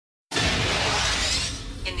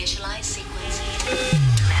Initialize sequence.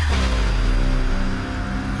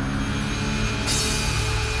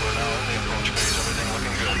 We're now in the approach phase. Everything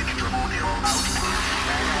looking good.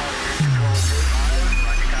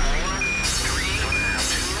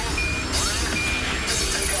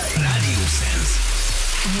 Radio Sense.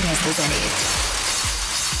 Érezd a zenét!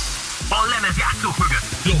 A lemezjátszók mögött.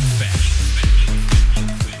 Klopfer.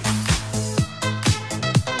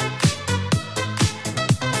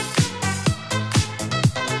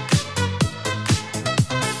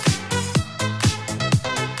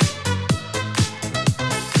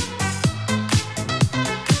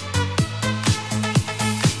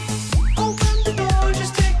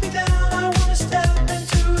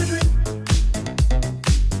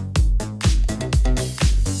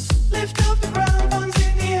 Lift off the ground, ones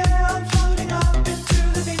in the air, I'm floating up into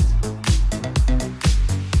the beat.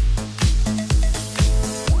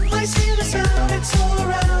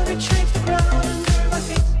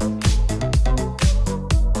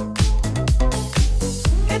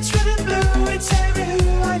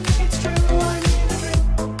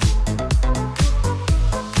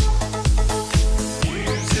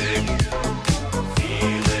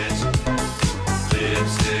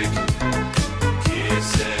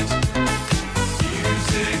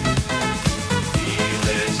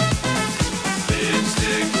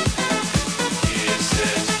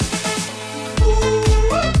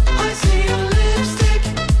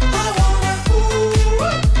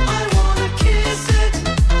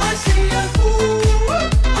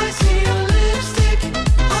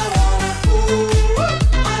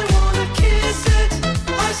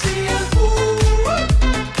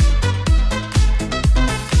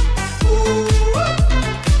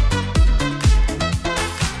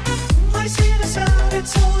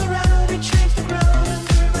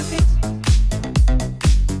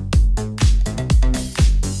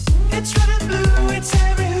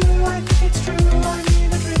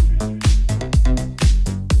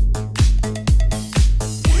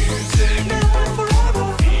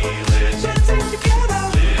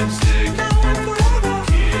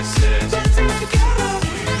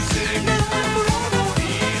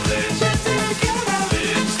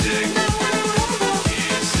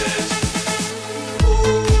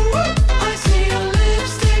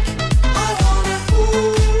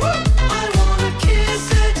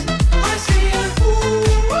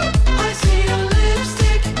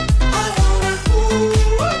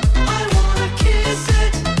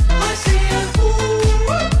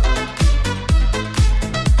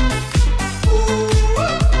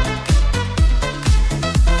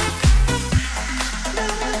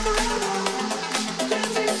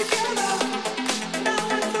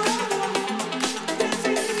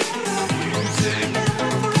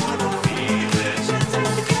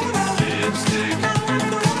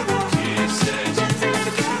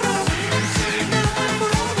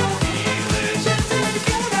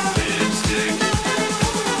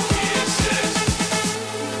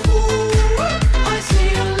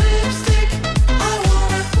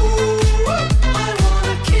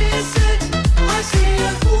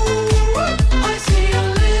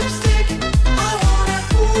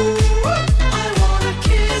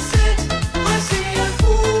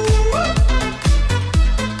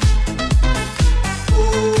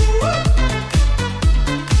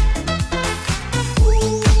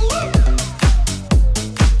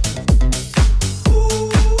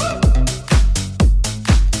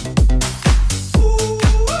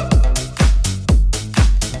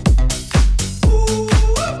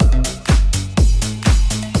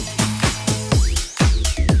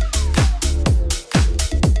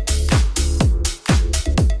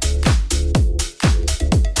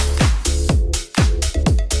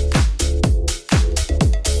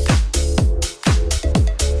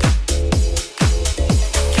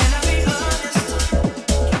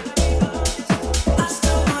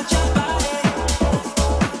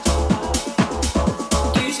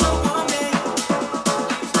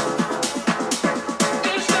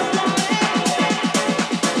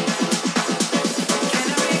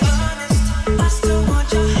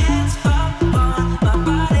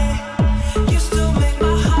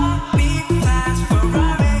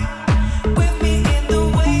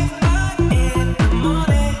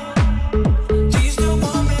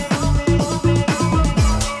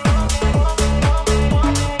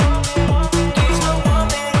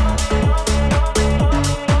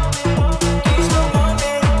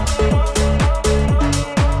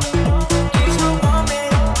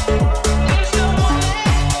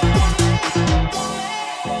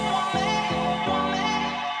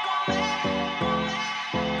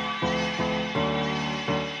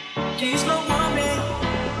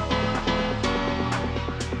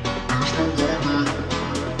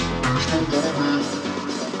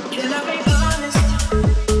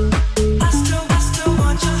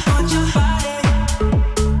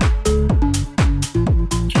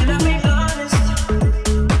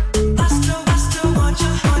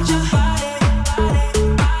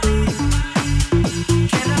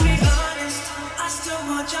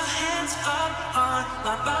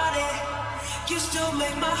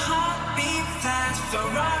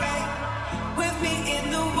 Ferrari with me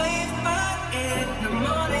in the wave, but in the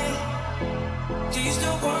morning. Do you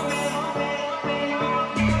still want me?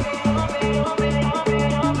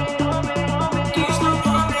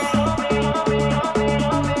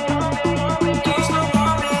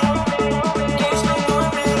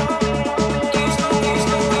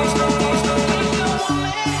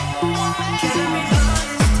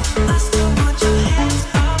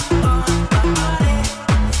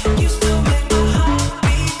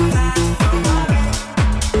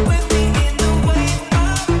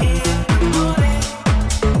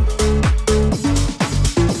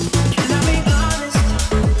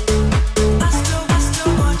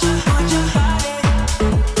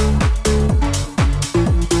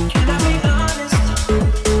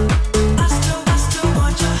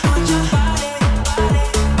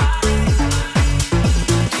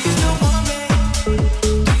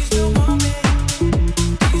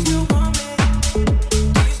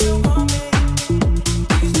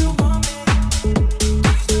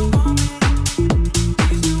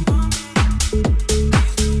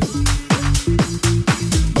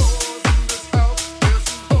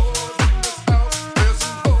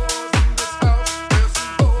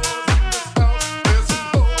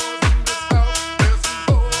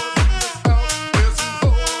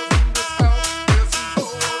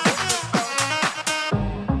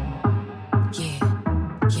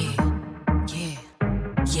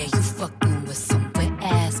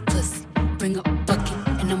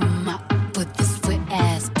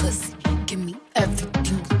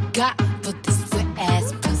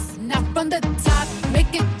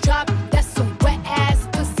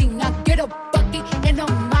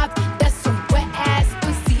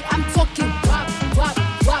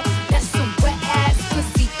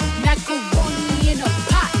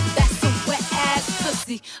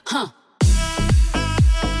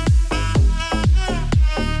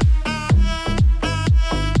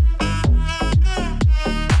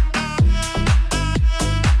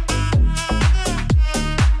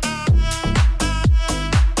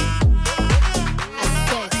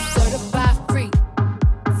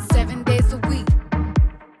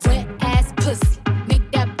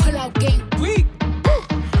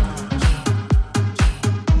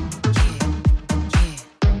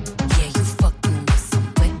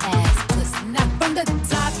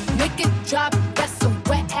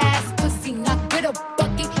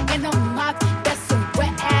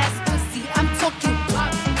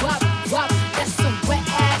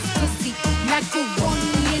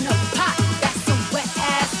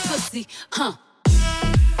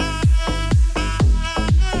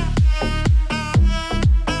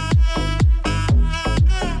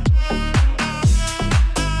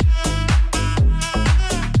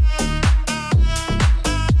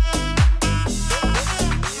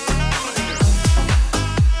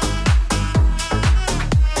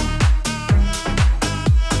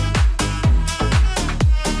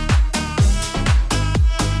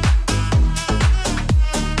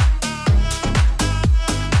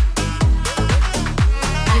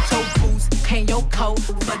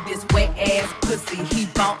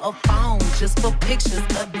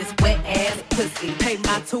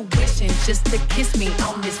 Just to kiss me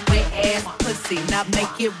on this wet ass pussy. Now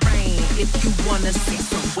make it rain if you wanna see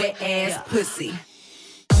some wet ass pussy.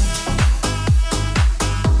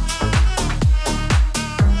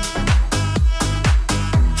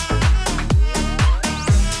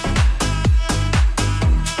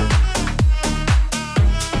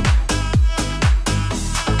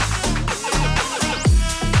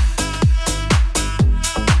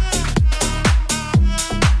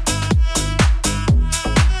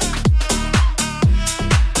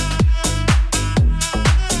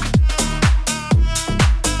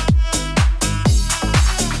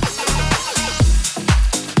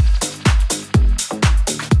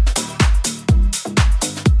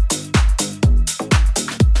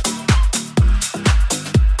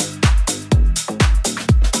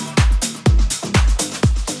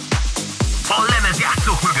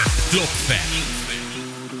 Klopfer.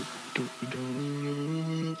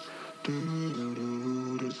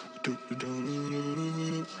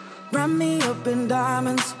 Wrap me up in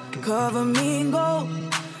diamonds, cover me in gold,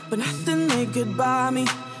 but nothing they could buy me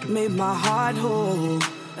made my heart whole.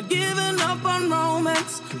 I'd given up on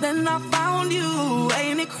romance, then I found you.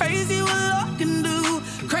 Ain't it crazy what love can do?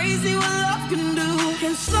 Crazy what love can do.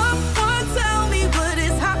 Can someone tell me what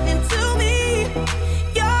is happening to me?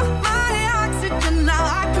 You're my oxygen, now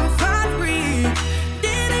I can find breathe.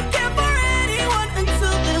 Didn't care for anyone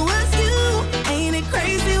until there was you. Ain't it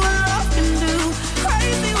crazy what love can do?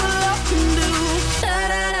 Crazy what love can do. Da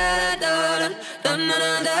da da da da da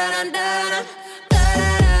da da da da da.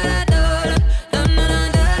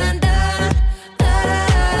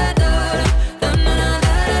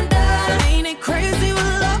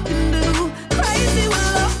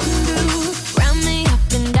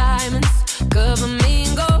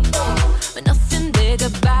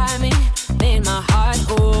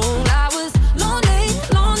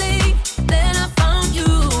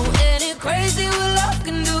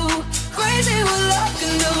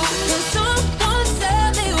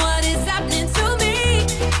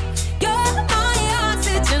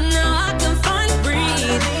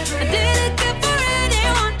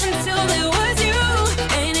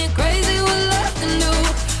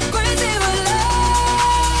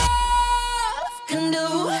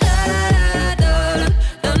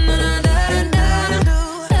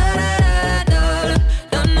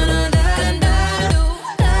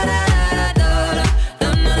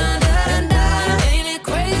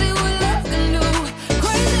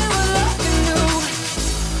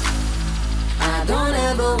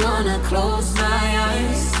 close my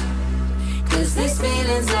eyes, 'cause this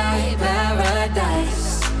feeling's like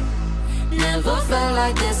paradise. Never felt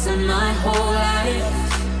like this in my whole life.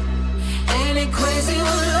 Ain't it crazy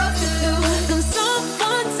what love can do? Can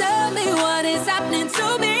someone tell me what is happening to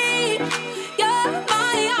me? You're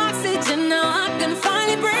my oxygen, now I can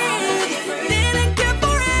finally breathe. Didn't care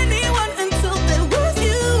for anyone until there was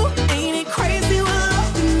you. Ain't it crazy what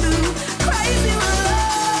love can do? Crazy what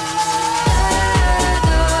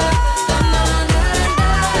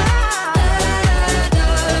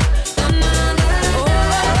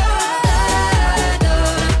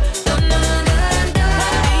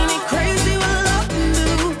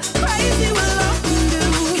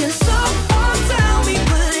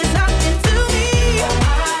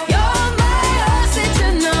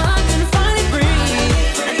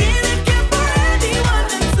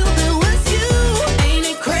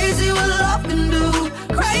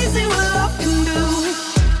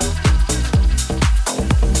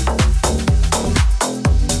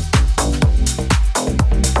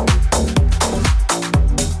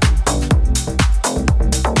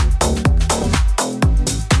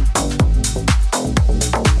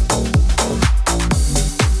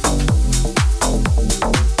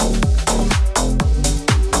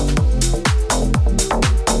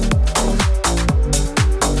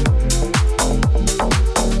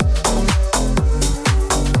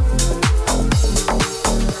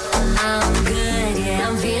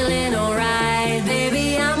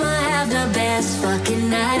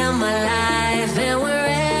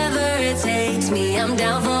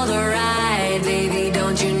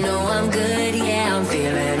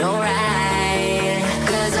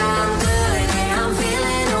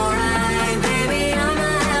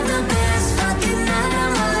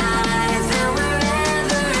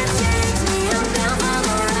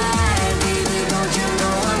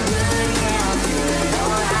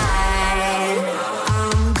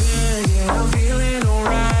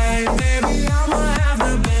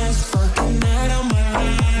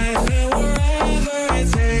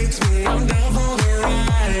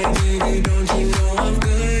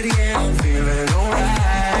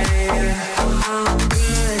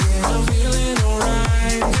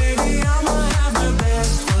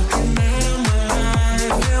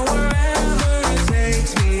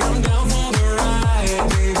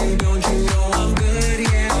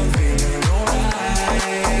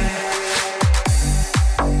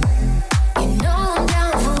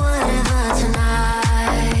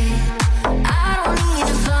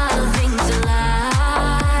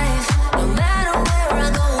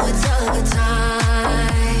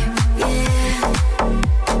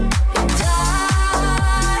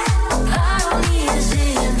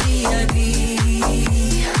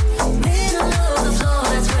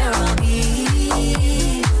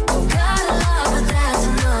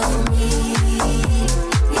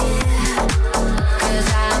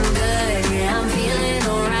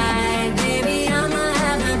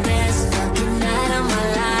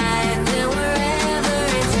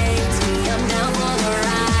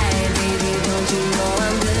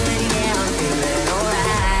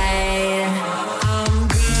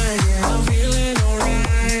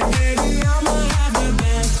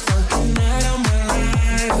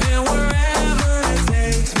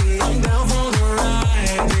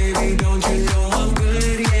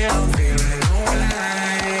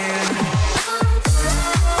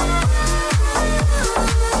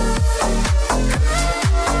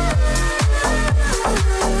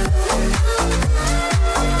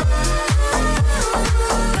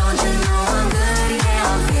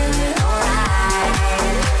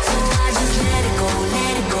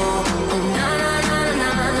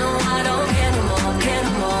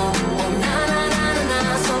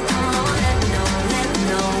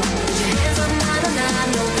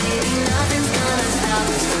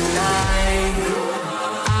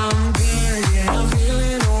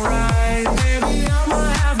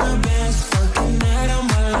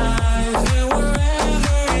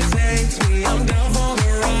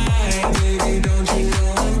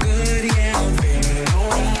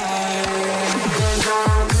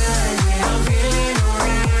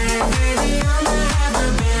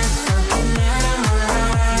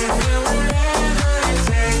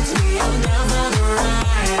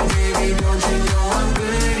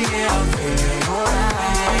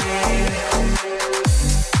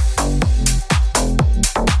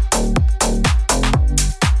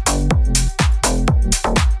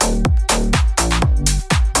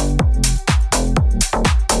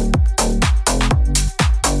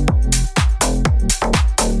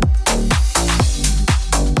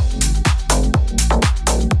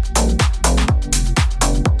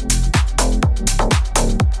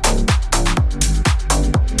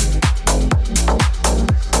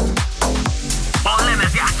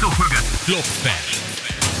Klopfer.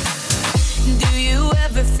 Do you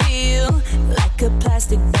ever feel like a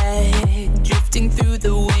plastic bag drifting through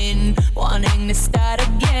the wind, wanting to start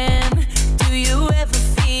again? Do you ever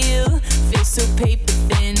feel so paper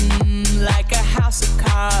thin, like a house of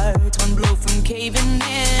cards, one blow from caving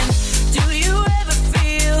in? Do you ever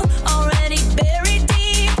feel already buried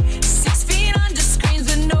deep, 6 feet under screens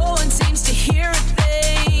but no one seems to hear a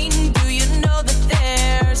thing? Do you know that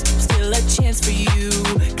there's still a chance for you,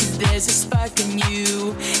 'cause there's a spark in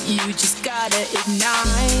you? You just gotta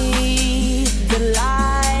ignite the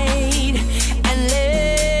light and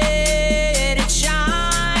let it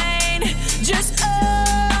shine. Just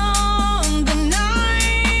on the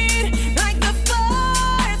night, like the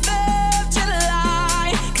 4th of July.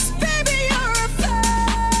 'Cause baby, you're a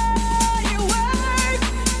firework.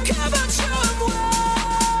 Come on, show 'em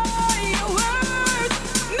what you're worth.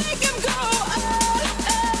 Make 'em go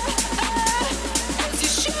as you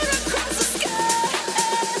shoot across the sky.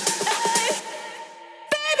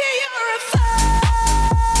 Baby, you're a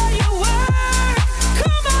firework.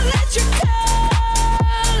 Come on, let your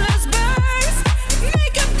colors burst.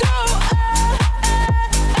 Make 'em go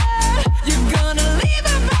You're gonna leave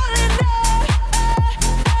 'em all in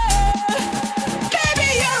Baby,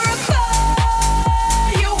 you're a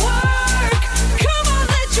firework. Come on,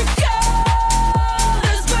 let your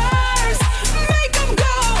colors burst. Make 'em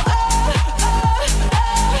go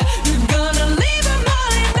You're gonna leave 'em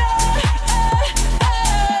all in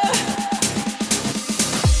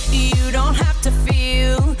You don't have to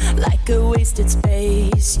feel like a wasted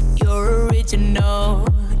space. You're original,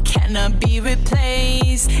 cannot be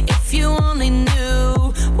replaced. If you only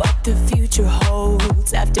knew what the future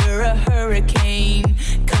holds. After a hurricane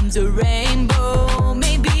comes a rainbow.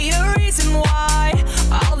 Maybe a reason why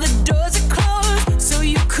all the doors are closed, so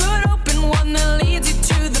you could open one that leads you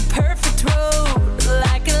to the perfect road.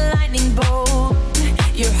 Like a lightning bolt,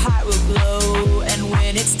 your heart will glow, and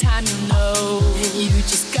when it's time, you know you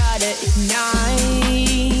just gotta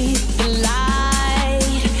ignite the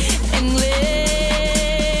light and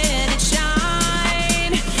let it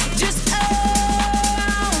shine. Just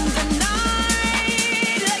on the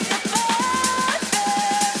night, like the 4th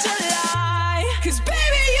of July. 'Cause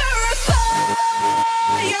baby, you're a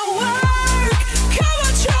firework. Come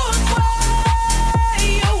on, show 'em what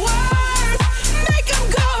you're worth. Make 'em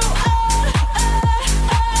go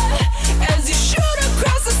as you shoot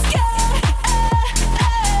across the sky.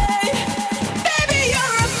 Baby,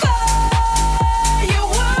 you're a firework.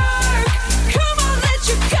 Come on, let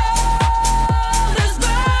your colors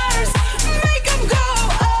burst. Make 'em go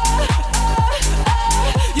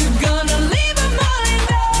You're gonna leave 'em all in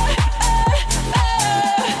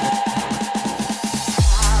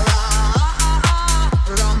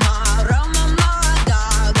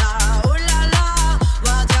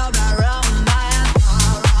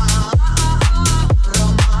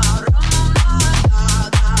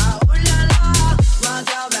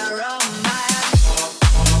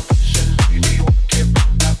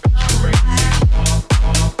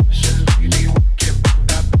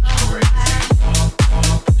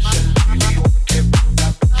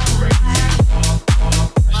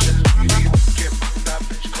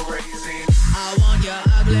I want your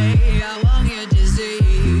ugly, I want your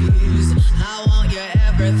disease. I want your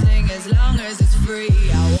everything as long as it's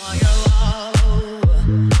free. I want your love,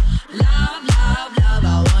 love, love, love.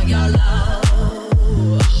 I want your love.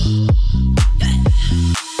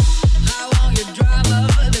 I want your drama,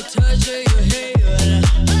 the touch of your head.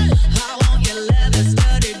 I want your leather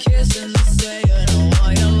studded kiss and the sand. I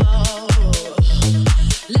want your love,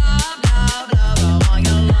 love, love, love. I want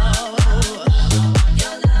your love.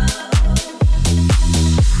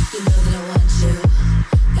 You know that I want you,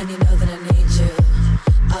 and you know that I need you.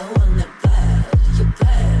 I want that bad, you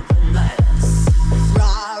bad romance.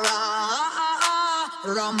 Ra ra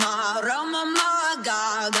Roma Roma ma ga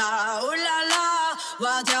ga ooh la la.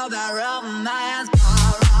 What's your bad romance? Ra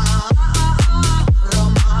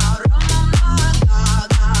Roma Roma ma ga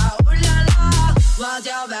ga ooh la la. What's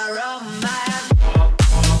your bad romance?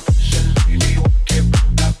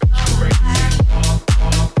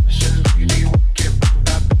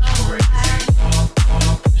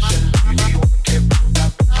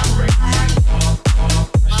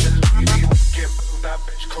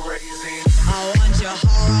 I want your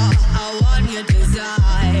horror, I want your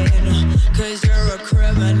design. 'Cause you're a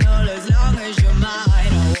criminal as long as you're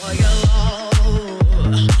mine. I want your love,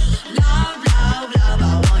 love, love, love.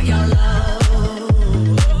 I want your love.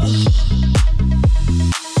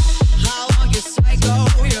 I want your psycho,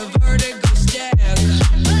 your vertigo stick.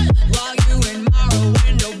 While you in my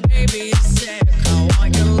window, baby, you're sick. I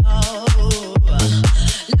want your love,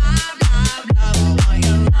 love, love.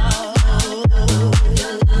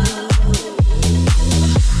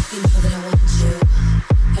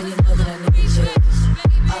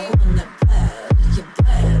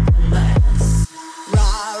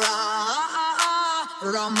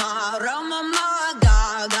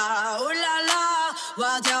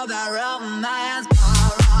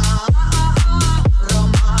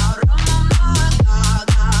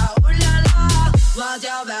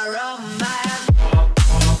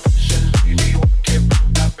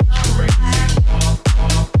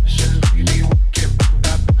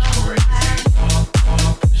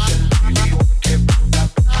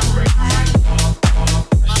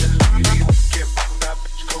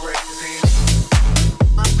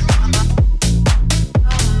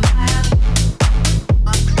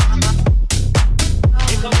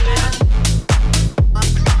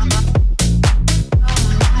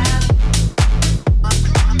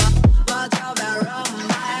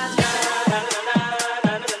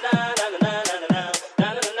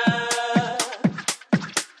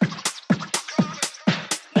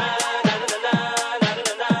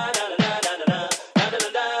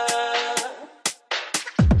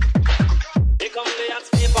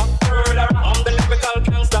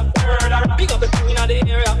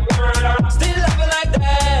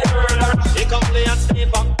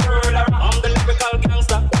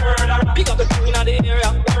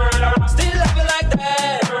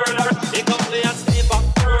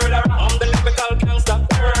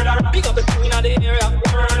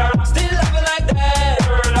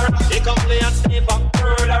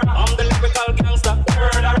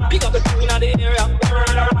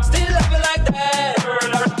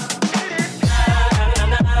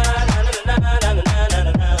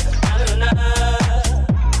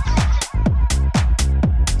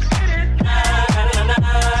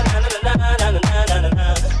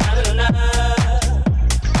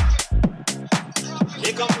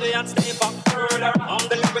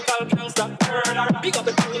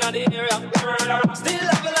 Still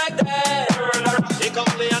love you like that. Take up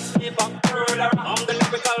the and sniper. I'm the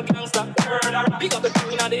lyrical gangster. Pick up the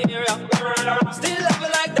queen of the area. Still love you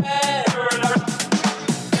like that.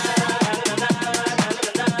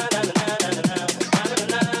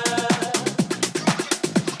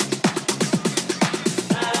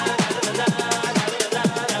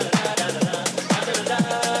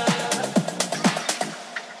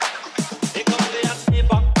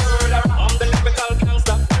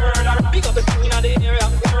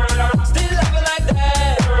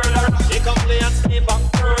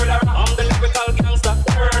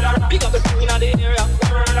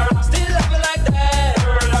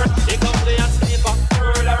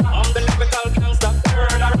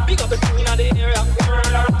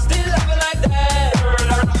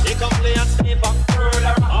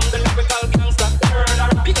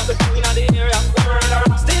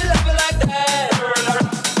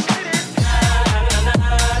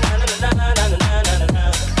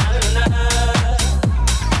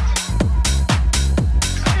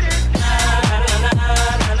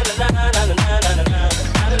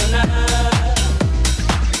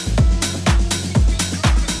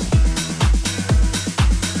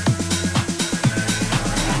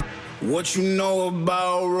 What you know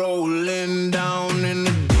about rolling down in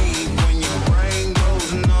the deep? When your brain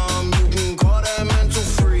goes numb, you can call that mental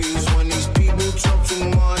freeze. When these people talk too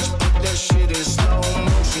much, put that shit in slow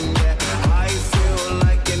motion. Yeah, I feel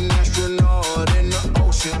like an astronaut in the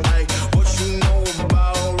ocean. Like, what you know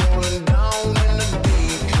about rolling down in the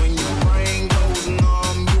deep? When your brain goes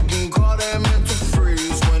numb, you can call that mental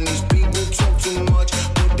freeze. When these people talk too much,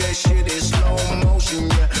 put that shit in slow motion.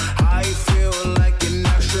 Yeah, I feel like an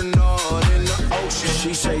astronaut.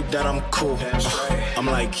 She say that I'm cool. I'm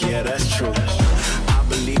like, yeah, that's true. I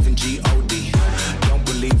believe in G-O-D. Don't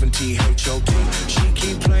believe in T-H-O-T. She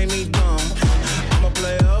keep playing me dumb. I'm a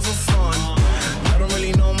player for fun. I don't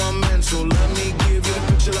really know my mental. Let me give you the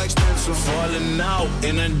picture like Spencer. Falling out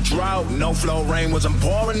in a drought. No flow, rain wasn't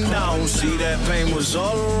pouring down. See, that pain was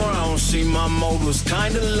all around. See, my mode was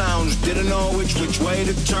kinda lounge. Didn't know which way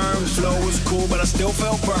to turn. Flow was cool, but I still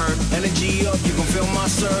felt burned. Energy up, you can feel my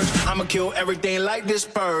surge. I'ma kill everything like this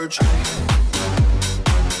purge.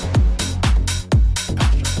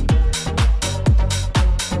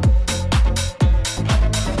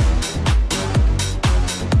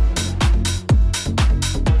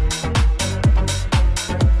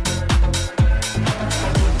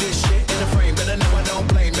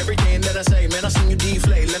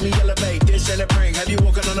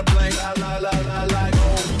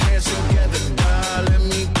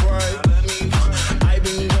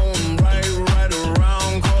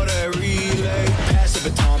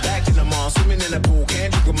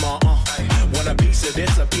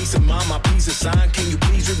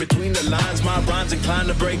 Inclined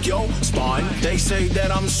to break your spine. They say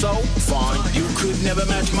that I'm so fine. You could never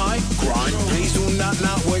match my grind. Please do not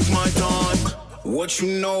waste my time. What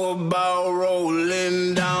you know about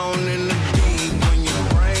rolling down in the deep? When your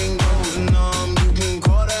brain goes numb, you can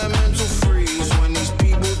call that mental freeze. When these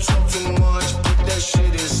people talk too much, put that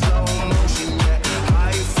shit in slow motion. Yeah,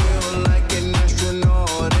 I feel like an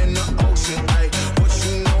astronaut in the ocean. Ay, what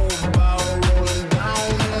you know about rolling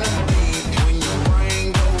down in the deep? When your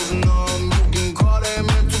brain goes numb,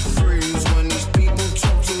 mental freeze. When these people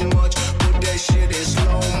talk too much, put that shit in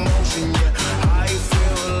slow motion. Yeah, I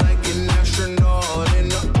feel like an astronaut in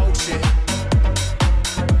the ocean.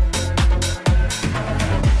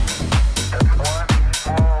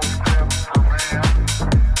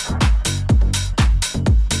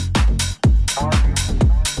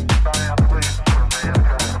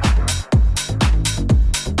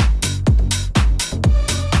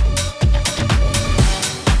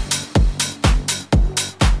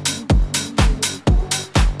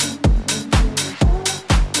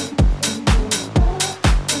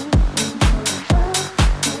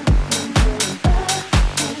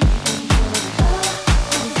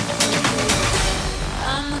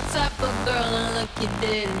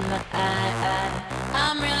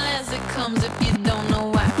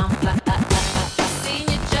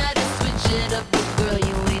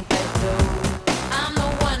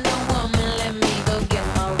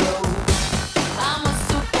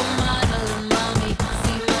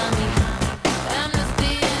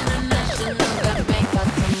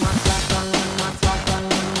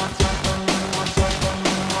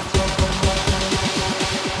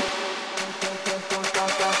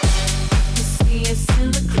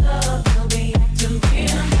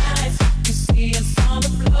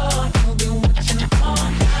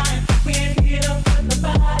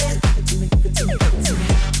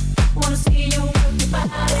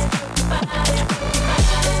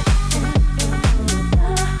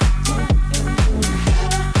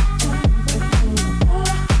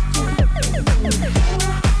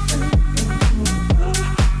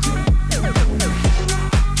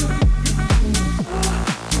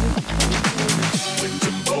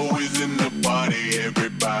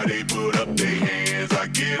 Everybody put up their hands. I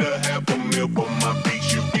get a half a mil for my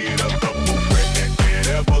beats. You get a couple grand.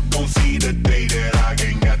 Never gon' see the day that I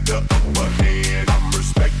ain't got the upper hand. I'm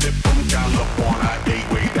respected from California,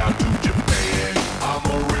 way down to Japan. I'm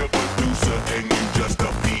a real producer and you just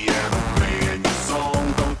a piano man. Your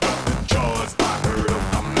song don't top the charts. I heard them.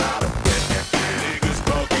 I'm not a fan. Niggas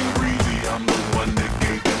talking greasy. I'm the one that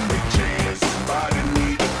gave them a chance. Somebody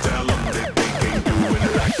need to tell them that they can't do it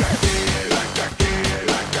like I can, like I can,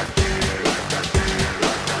 like I can, like I can,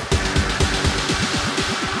 like I can.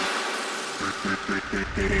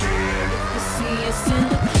 You see us in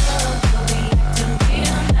the club, we'll be acting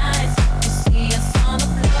real nice. You see us on the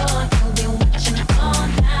floor, you'll be watching all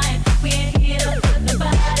night. We ain't here to put the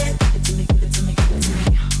body. Give it to me, give it to me, give it to me.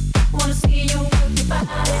 Wanna see you work your body,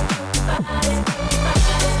 work your body, work your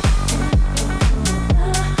body.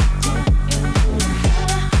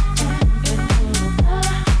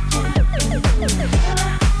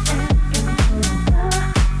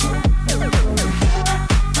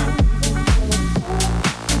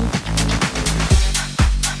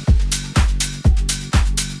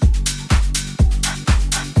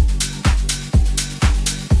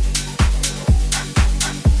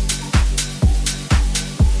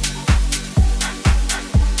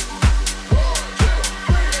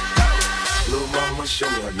 Little mama, show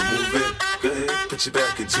me how you move it. Go ahead, put your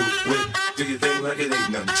back into it. Do your thing like it ain't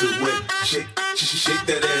nothing to it. Shake, shake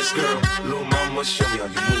that ass, girl. Little mama, show me how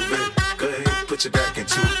you move it. Go ahead, put your back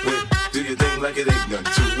into it. Do your thing like it ain't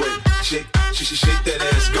nothing to it. Shake, shake that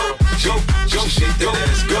ass, girl. Shake that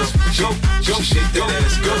ass, girl. Shake that ass, girl. Shake that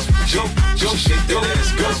ass, girl. Shake that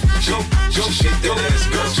ass, girl. Shake that ass,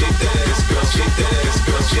 girl. Shake that ass,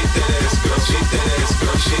 girl. Shake that ass, girl. Shake that ass,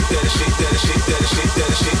 girl. Shake that, shake that, shake that, shake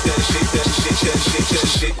that, shake that, shake that, shake that, shake that,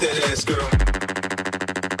 shake that ass, girl.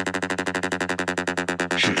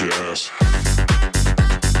 Shake your ass.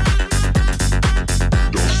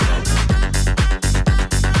 Don't stop.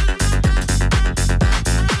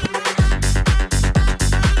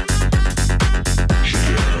 Shake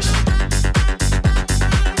your ass.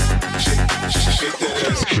 Shake that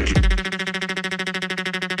ass.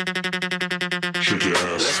 Shake your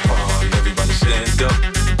ass. Let's party, everybody stand up.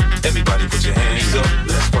 Everybody put your hands up.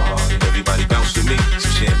 Let's party, everybody bounce with me.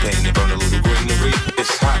 Some champagne and burn a little greenery.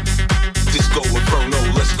 It's hot. Disco Inferno,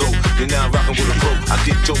 let's go. You're now rockin' with a pro. I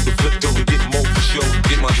get dope to flip dope and get more for show.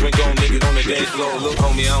 Get my drink on, nigga, on the dance floor. Look,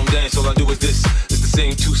 homie, I don't dance, all I do is this. It's the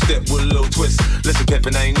same two-step with a little twist. Listen,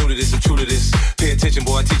 Peppin', I ain't new to this, I'm true to this. Pay attention,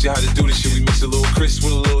 boy, I teach you how to do this shit. We mix a little Chris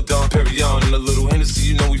with a little Dom Perignon and a little Hennessy,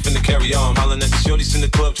 you know we finna carry on. Hollin' at the shorties in the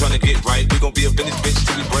club trying to get right. We gon' be up in this bitch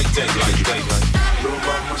till we break day, like. Little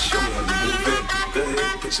mama, show me how you move it. Go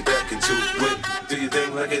ahead, put your back into it. Do your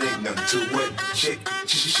thing like it ain't nothing to it. Shake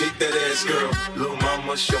that ass, girl. Little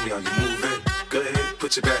mama, show me how you move it. Go ahead,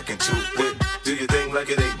 put your back into it. Do your thing like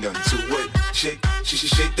it ain't nothing to it. Shake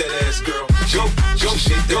that ass, girl. Shake that ass, girl.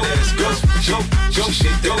 Shake that ass, girl.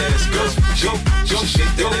 Shake that ass, girl.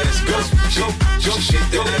 Shake that ass, girl. Shake that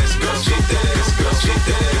ass, girl. Shake that ass, girl. Shake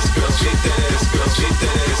that ass, girl. Shake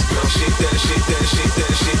that ass, girl. Shake that, shake that, shake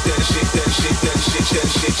that, shake that, shake that, shake that, shake that,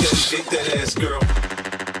 shake that, shake that ass, girl.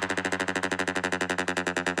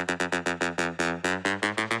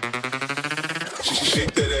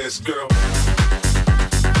 Shake that ass, girl.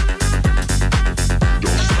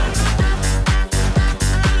 Don't stop.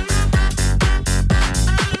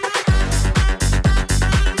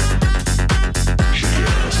 Shake your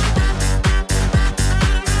ass.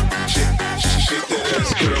 Shake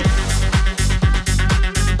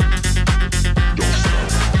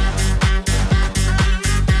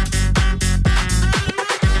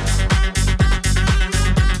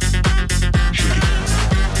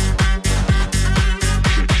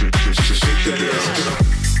that ass, girl.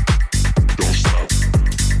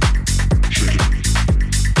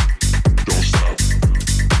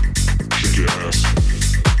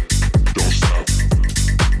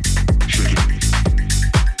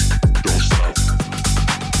 Don't stop.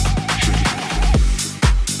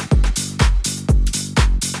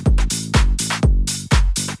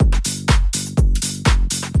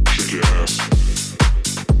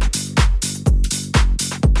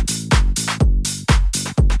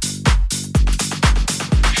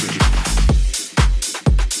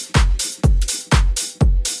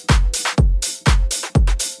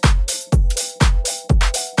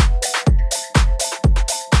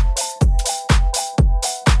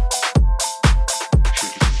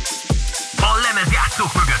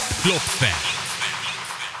 Klopfer.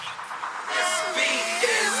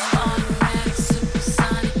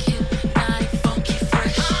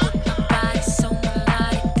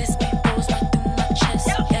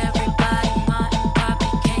 Everybody, my body,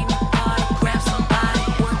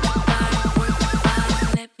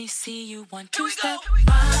 one, two step.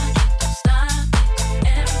 Rock it, don't stop it.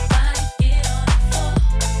 Everybody get on the floor.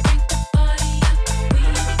 Break the party up. We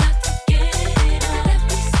about to get it on. Let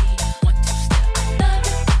me see you. One, two step. I love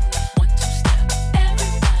it. One, two step.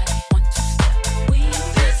 Everybody. One, two step. We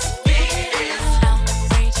about to get it on.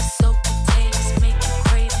 Outrageous, so contagious, make you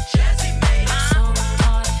crave it. Jazzy made it. So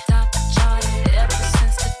retarded, top the charted. Ever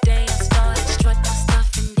since the day I started, strut my stuff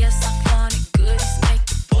and yes I flaunt it. Goodies make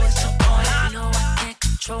the boys jump on it. You know I can't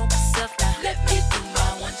control myself now. Let me do my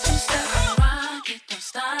one, two step. Rock it, don't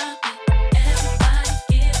stop it. Everybody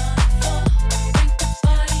get on the floor. Break the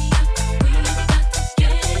party up. We about to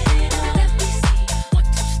get it on. Let me see you. One,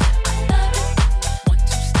 two step. I love it. One,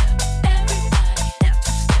 two step. Everybody. One,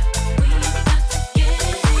 two step. We about to get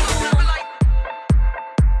it on.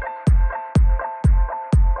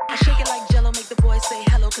 I shake it like Jello, make the boys say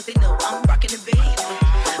hello, cause they know I'm rocking the beat.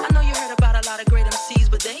 I know you heard about a lot of great MCs,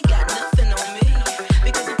 but they ain't got nothing on me.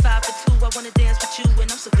 Because I'm 5'2", I wanna dance with you,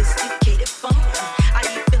 and I'm sophisticated fun. I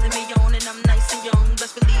eat filet mignon, and I'm nice and young,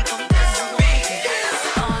 best believe I'm the one.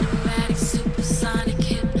 Automatic, supersonic,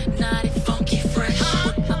 hypnotic, funky, fresh.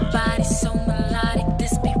 My body so melodic,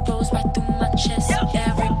 this beat rolls right through my chest.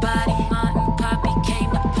 Everybody, Martin, Poppy came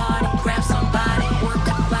to party. Grab somebody, work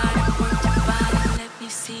your body, work your body. Let me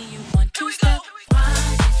see you one, two step. Rock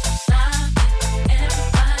it, don't stop it.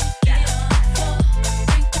 Everybody get on the floor.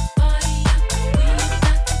 Break the party up. We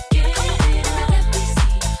about to get it on. Let me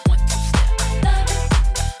see you one, two step. I love it.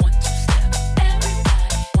 One, two step.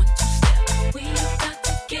 Everybody. One, two step. We about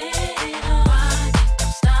to get it on. Rock it,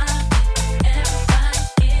 don't stop it. Everybody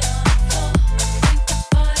get on the floor. Break the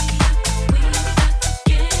party up. We about to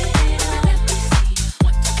get it on. Let me see you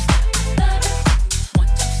one, two step. I love it. One,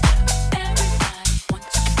 two step. Everybody. One,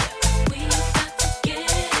 two step. We about to get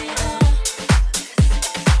it on.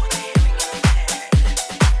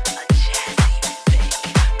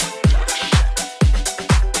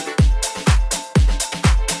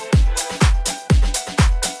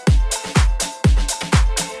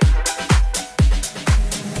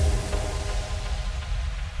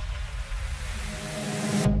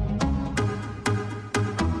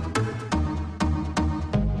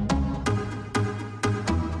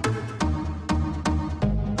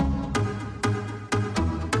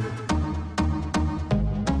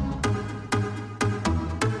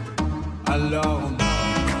 Alone.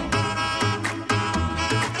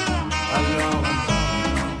 Alone.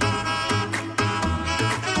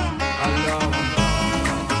 Alone. Alone.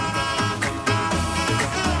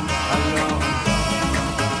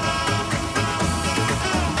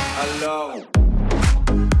 Alone.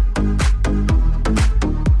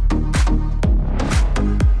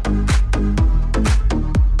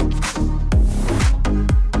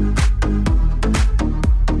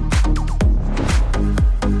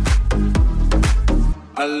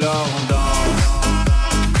 Alone dance.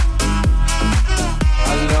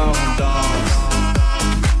 Alone dance. Alone dance.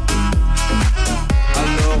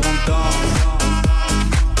 Alone dance. Alone dance.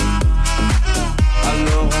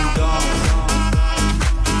 Alone dance.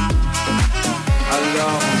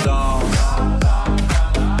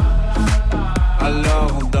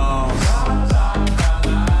 Alone dance. Alone dance.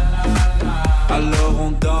 Alors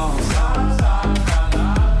on danse.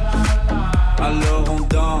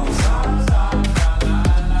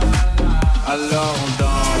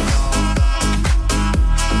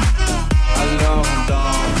 Alors on danse.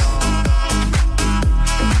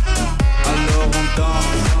 Alors on danse.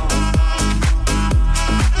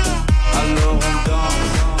 Alors on danse.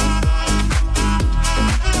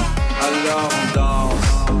 Alors on danse.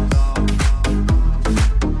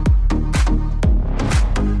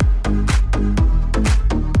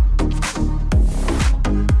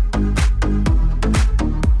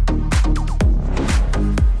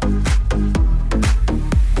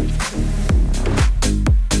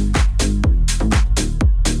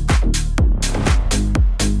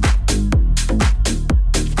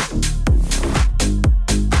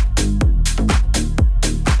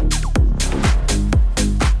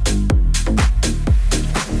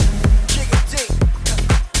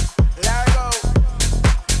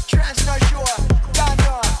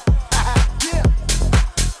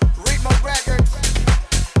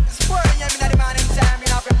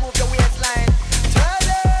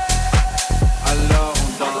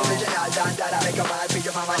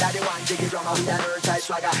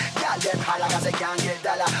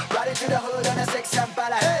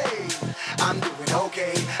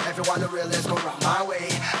 Everyone the realest go round my way.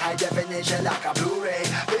 High definition like a Blu-ray.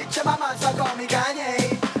 Picture my man, so call me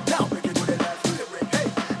Kanye. Now break it to the left, to the break,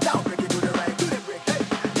 hey. Now break it to the right, to the break, hey.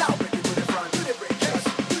 Now break it to the front, to the break, yes.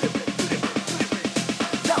 To the break, to the break, to the break.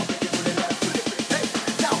 Now break it to the left, to the break, hey.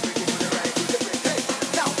 Now break it to the right,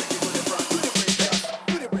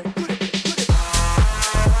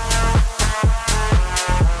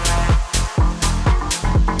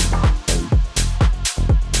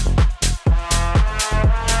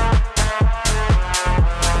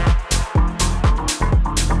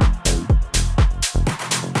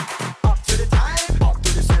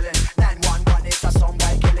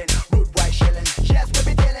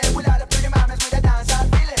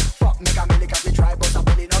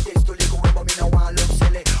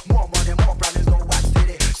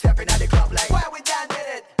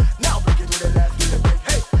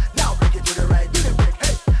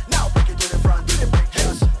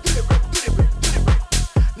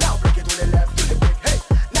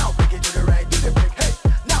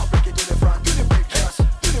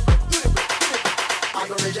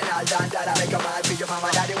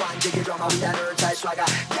 one jiggy drummer with an earth-tight swagger.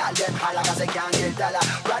 Girl, them holla cause they can't get dollar.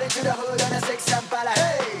 Right into the hood and a six and pala.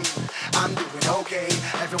 Hey, I'm doing okay.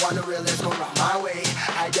 Everyone the real is come round my way.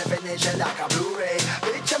 High definition like a Blu-ray.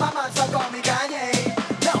 Bitch, my man, so call me Kanye.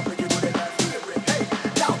 Now bring it to the left, do the break, hey.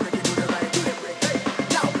 Now bring it to the right, do the break, hey.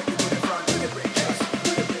 Now bring it to the front, do the break, yes.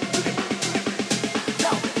 Do the break, do the break, do the break.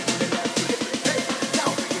 Now bring it to the left, do the break, hey. Now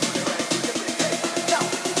bring it to the right, do the break, hey. Now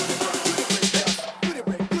bring it to the front, do the break, yes. Do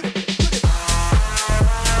the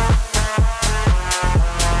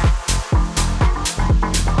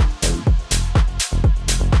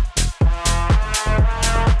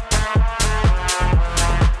break,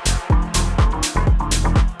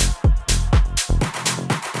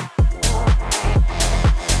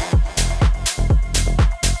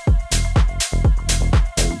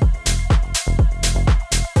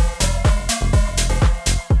 do the break, do the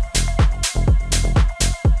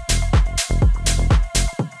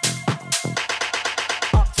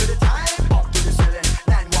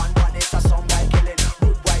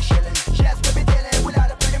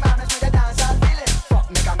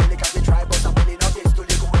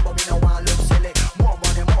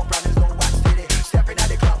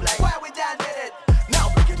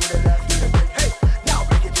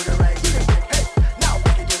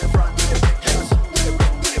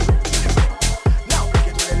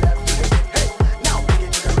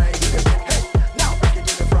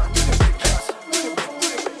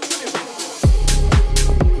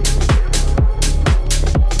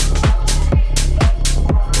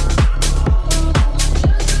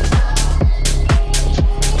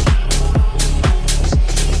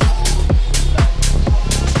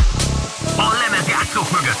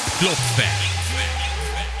Klopfer.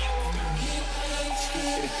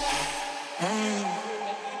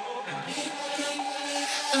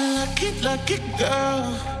 Lucky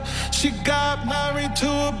girl, she got married to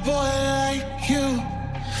a boy like you.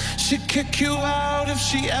 She'd kick you out if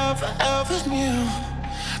she ever knew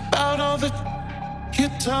about all the you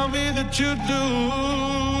tell me that you do.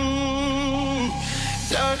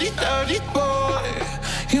 Dirty boy,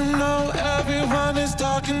 you know everyone is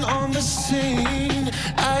talking on the scene.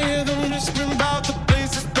 I hear them whispering about the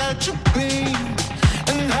places that you've been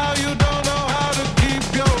and how you don't know how to keep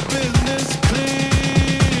your business clean.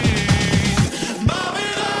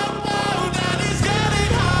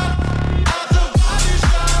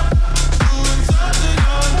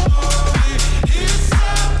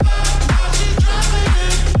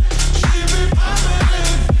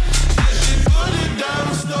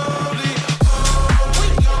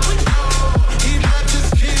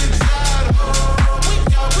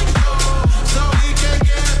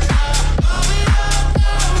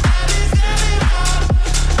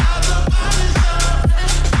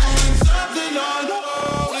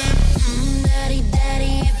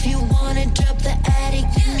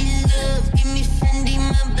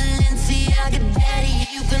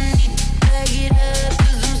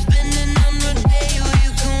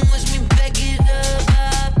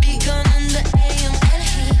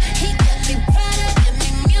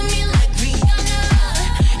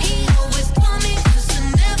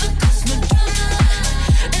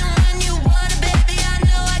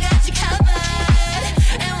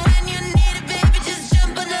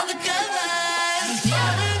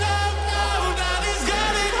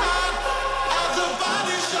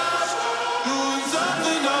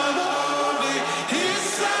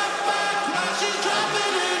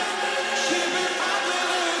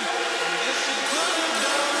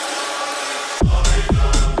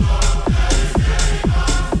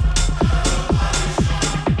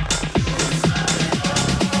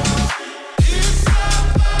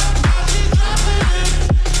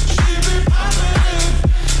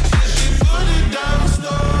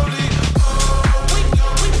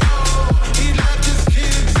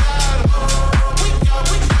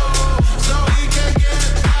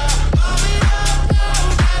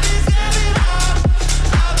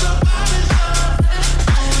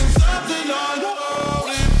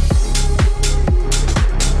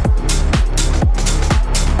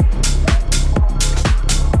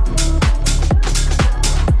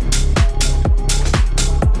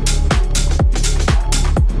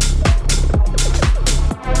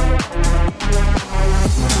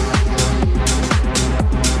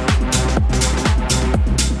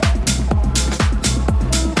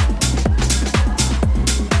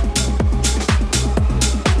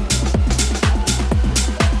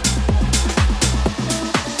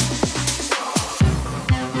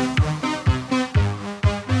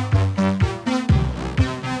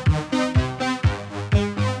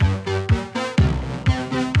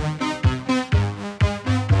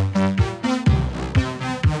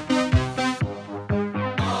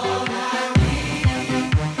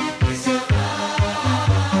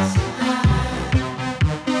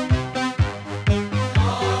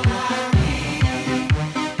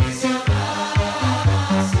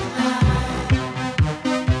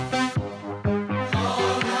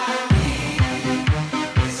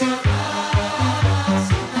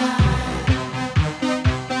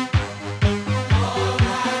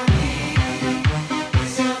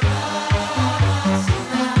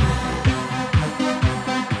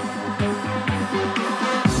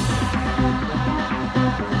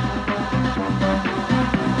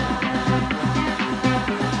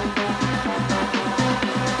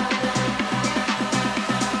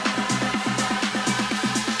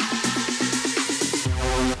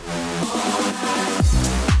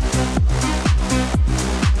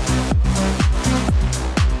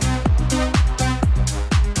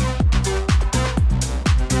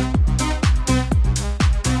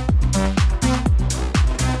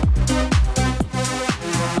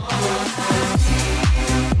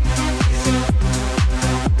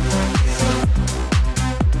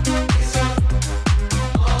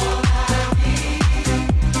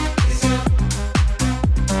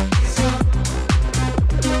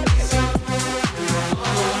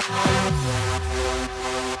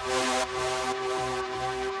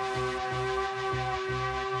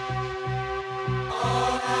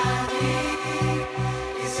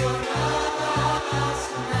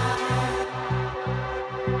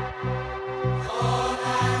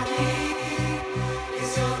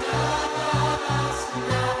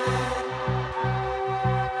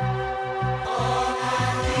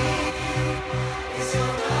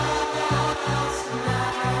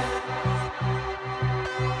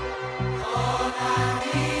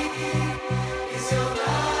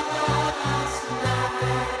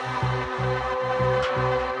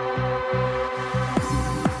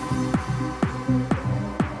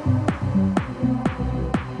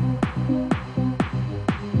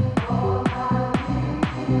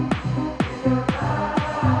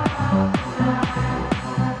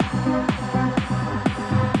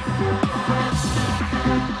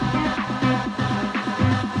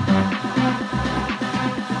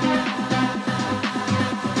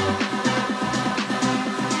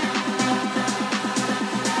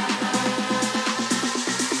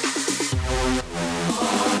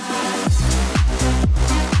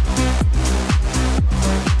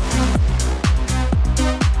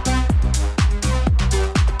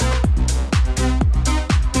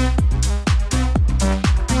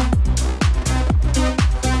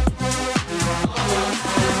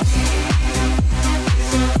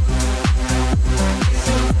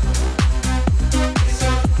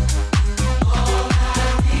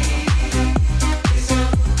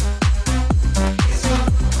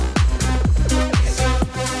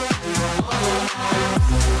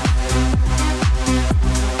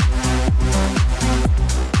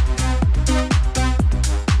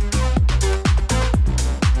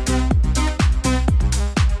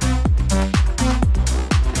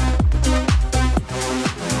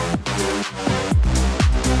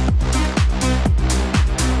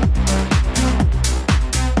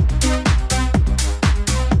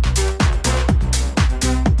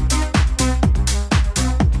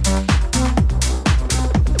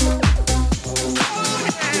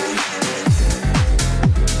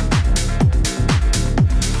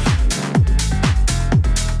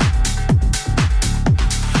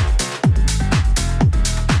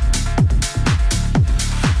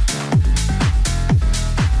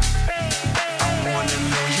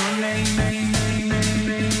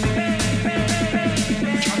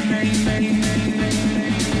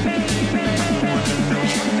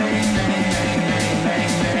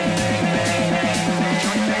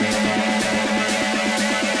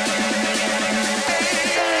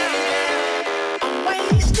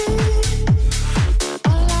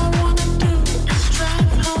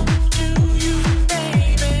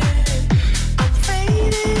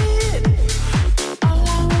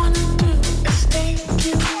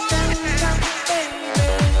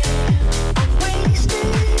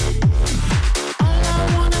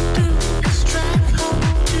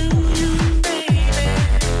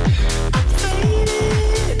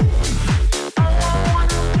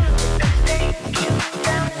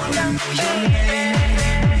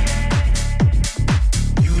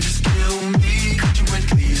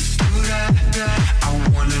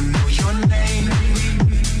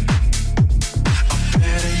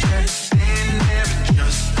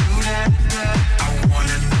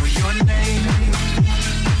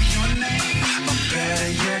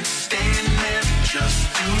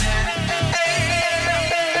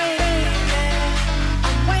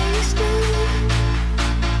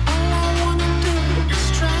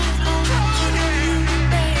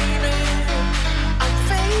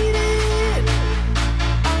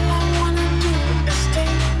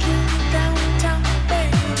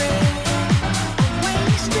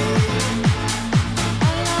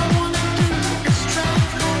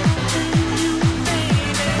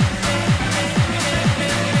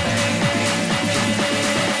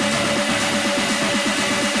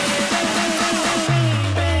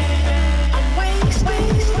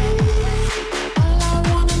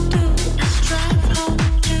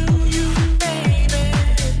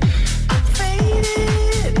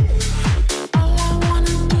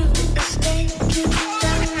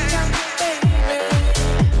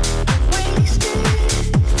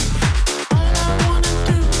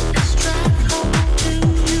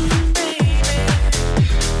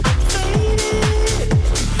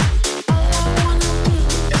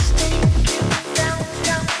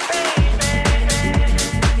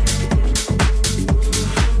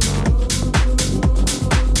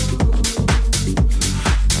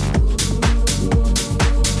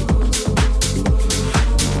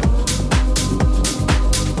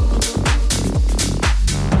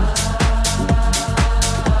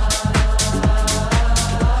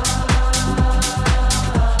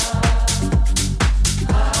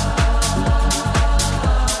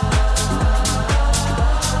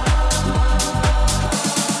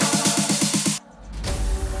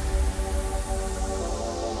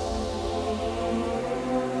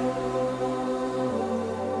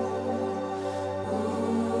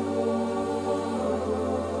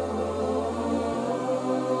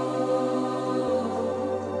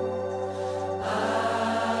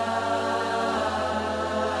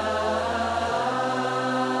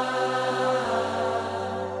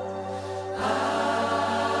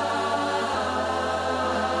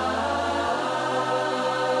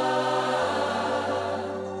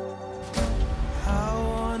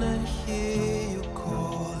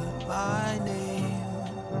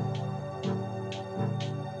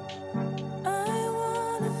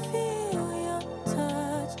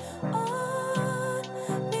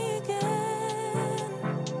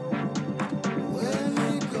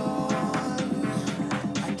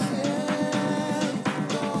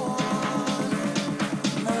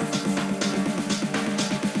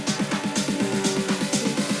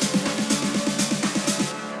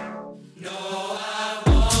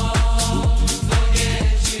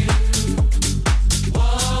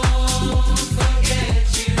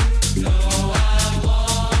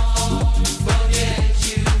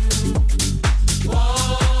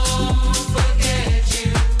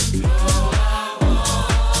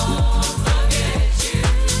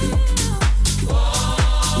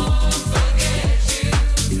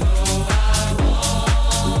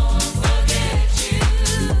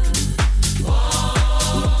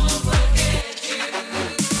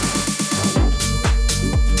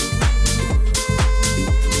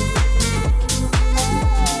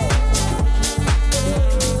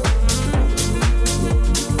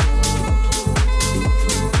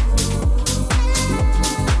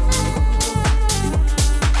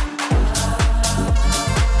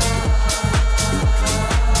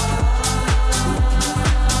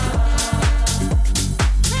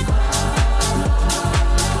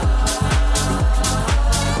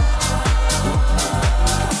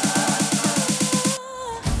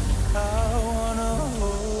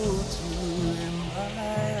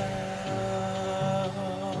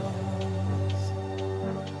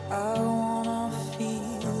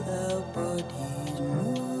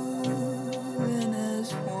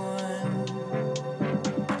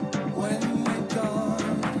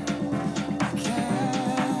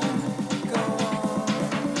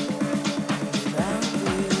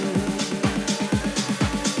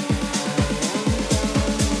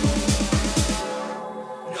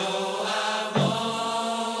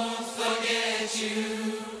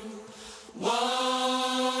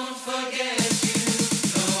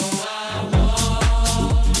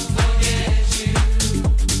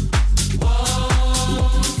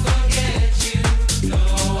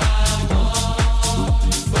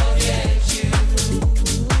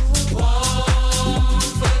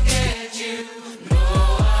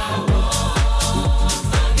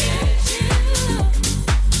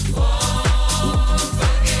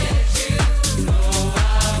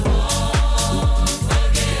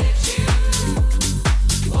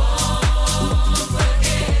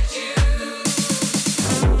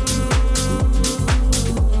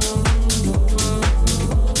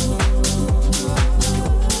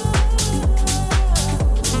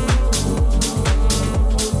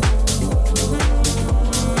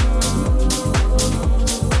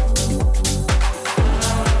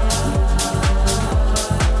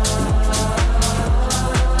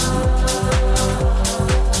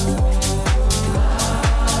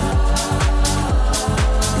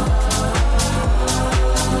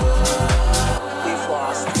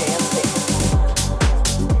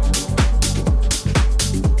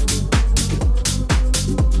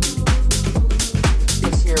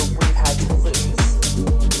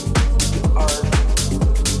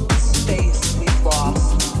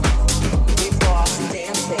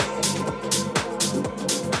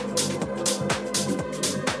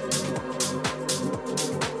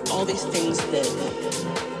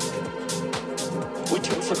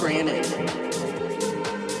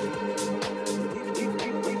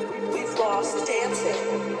 lost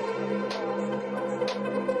dancing.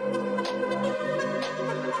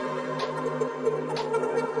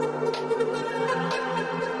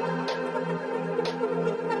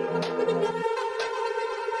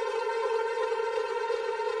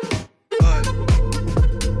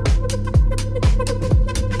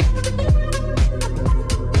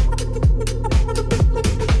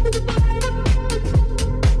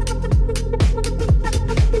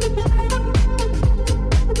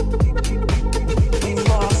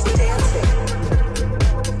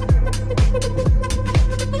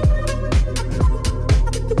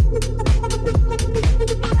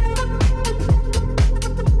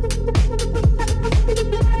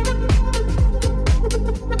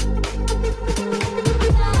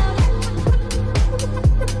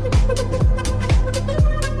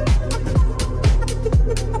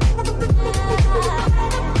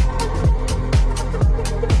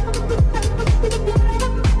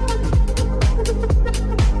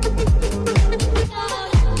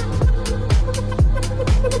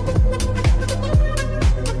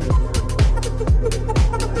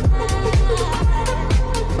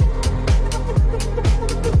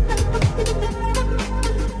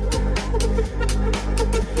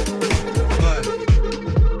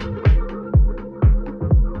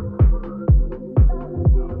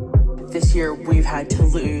 This year we've had to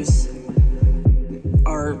lose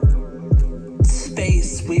our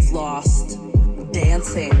space, we've lost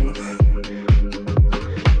dancing.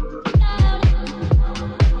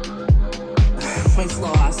 We've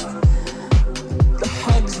lost the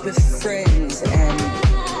hugs with friends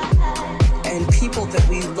and people that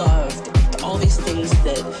we loved, all these things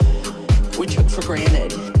that we took for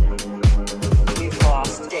granted. We've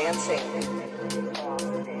lost dancing.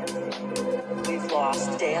 We've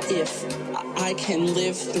lost dancing. If I can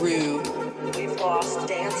live through, we've lost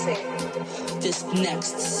dancing, this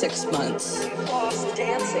next 6 months, we've lost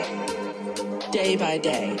dancing, day by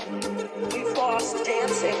day, we've lost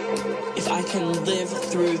dancing. If I can live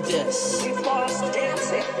through this, we've lost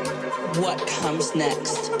dancing. What comes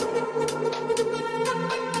next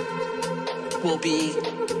will be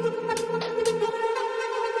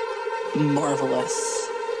marvelous.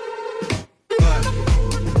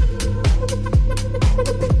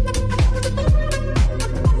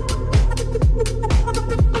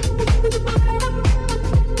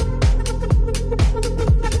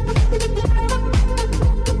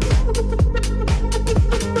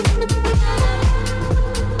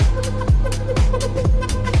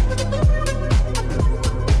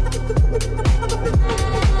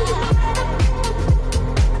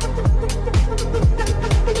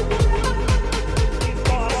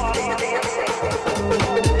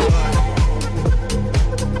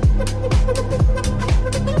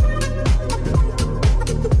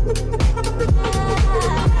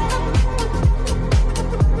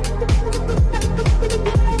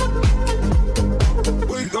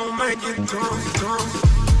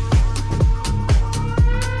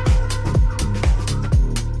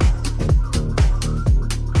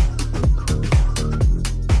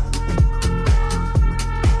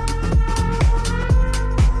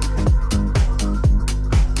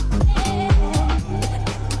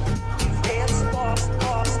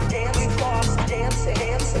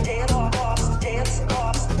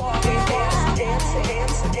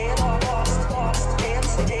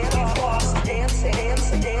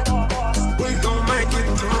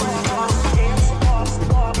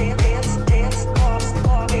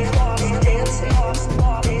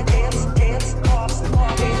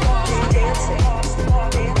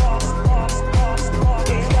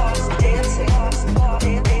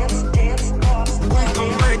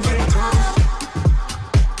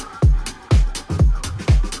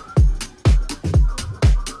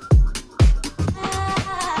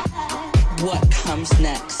 What comes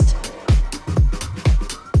next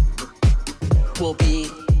will be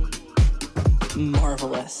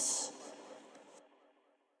marvelous.